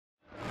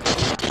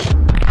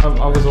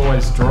I was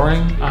always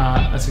drawing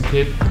as a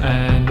kid,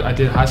 and I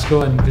did high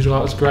school, and visual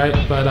art was great,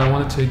 but I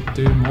wanted to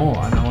do more,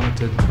 and I wanted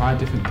to try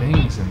different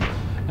things,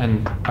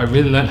 and I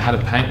really learned how to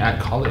paint at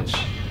college.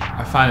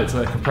 I find it's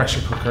like a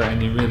pressure cooker,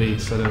 and you really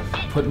sort of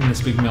put in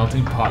this big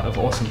melting pot of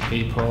awesome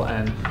people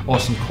and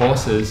awesome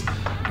courses,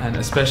 and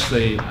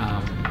especially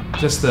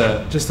just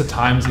the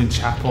times in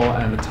chapel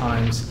and the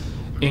times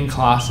in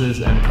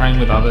classes and praying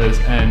with others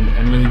and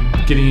really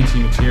getting into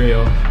your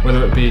material,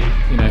 whether it be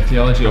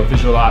theology or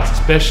visual arts,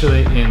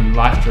 especially in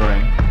life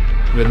drawing.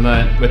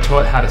 We're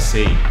taught how to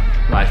see.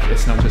 Like,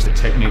 it's not just the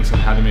techniques on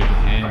how to move your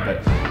hand,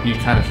 but you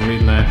kind of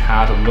relearn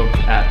how to look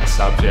at a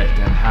subject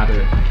and how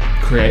to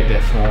create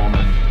their form,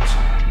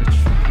 and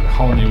it's a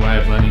whole new way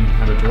of learning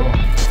how to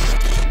draw.